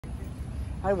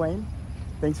Hi, Wayne.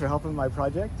 Thanks for helping my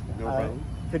project. No problem.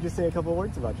 Could you say a couple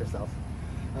words about yourself?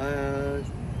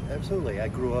 Absolutely. I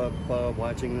grew up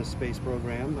watching the space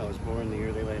program. I was born the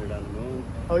year they landed on the moon.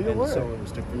 Oh, you were? So it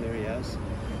was took from there, yes.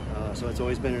 So it's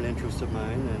always been an interest of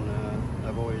mine, and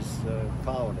I've always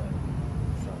followed it.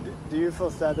 So. Do you feel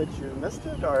sad that you missed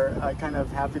it, or kind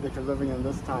of happy that you're living in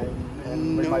this time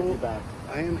and we might be back?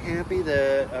 I am happy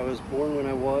that I was born when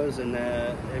I was, and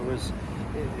that it was,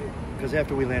 because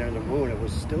after we landed on the moon, it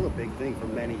was still a big thing for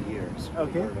many years.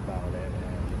 Okay. We heard about it,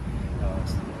 and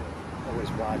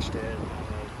always watched it,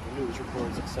 the news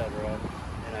reports, etc.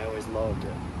 And I always loved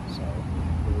it. So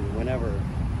whenever,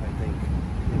 I think,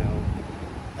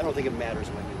 I don't think it matters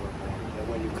when you were born, but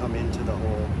when you come into the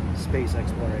whole space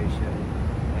exploration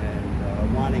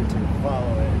and wanting to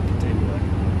follow it and continue it,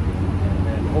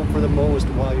 and hope for the most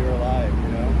while you're alive,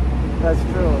 That's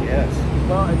true. Yes.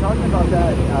 Well, and talking about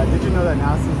that, did you know that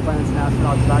NASA's planning to send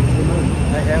astronauts back to the moon?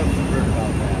 I have heard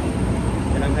about that,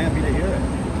 and I'm happy to hear it.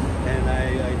 And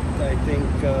I think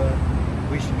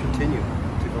we should continue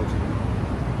to go to the moon.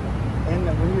 And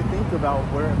when you think about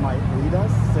where it might lead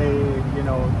us, say,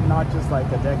 not just like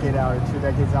a decade out or 2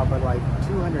 decades out, but like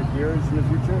 200 years in the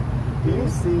future, do you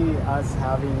see us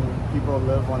having people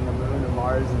live on the moon and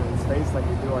Mars and in space like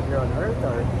we do here on Earth,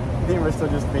 or do you think we're still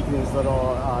just making these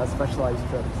little specialized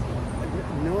trips?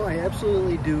 No, I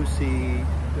absolutely do see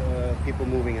people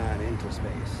moving on into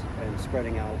space and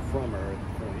spreading out from Earth,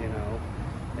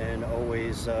 and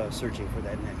always searching for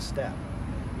that next step,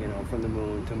 from the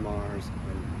moon to Mars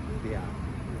and beyond.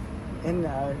 And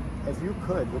if you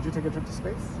could, would you take a trip to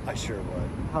space? I sure would.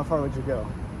 How far would you go?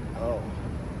 Oh,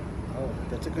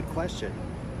 that's a good question.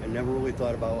 I never really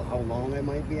thought about how long I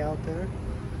might be out there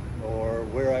or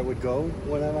where I would go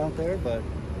when I'm out there, but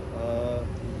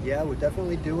yeah, I would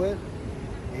definitely do it.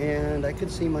 And I could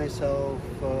see myself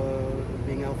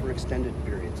being out for extended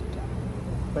periods of time.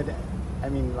 But I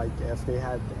mean, like, if they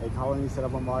had a colony set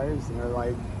up on Mars and they're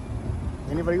like,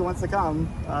 anybody who wants to come,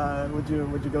 would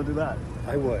you go do that?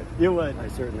 I would. You would? I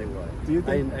certainly would. Do you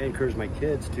think? I encourage my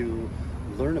kids to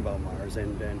learn about Mars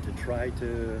and to try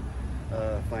to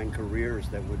find careers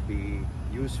that would be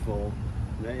useful,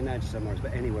 not just on Mars,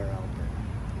 but anywhere out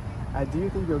there. Do you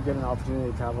think you'll get an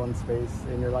opportunity to travel in space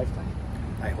in your lifetime?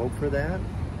 I hope for that,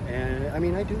 and I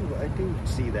mean, I do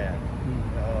see that.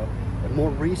 More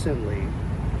recently,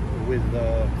 with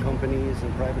companies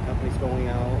and private companies going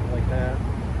out like that,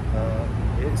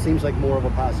 it seems like more of a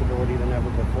possibility than ever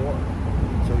before.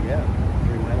 So yeah,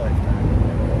 during my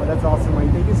lifetime. Well, that's awesome,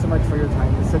 Wayne. Thank you so much for your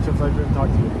time. It's such a pleasure to talk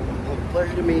to you. Well,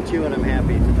 pleasure to meet you, and I'm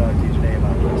happy to talk to you today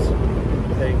about this.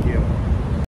 Thank you.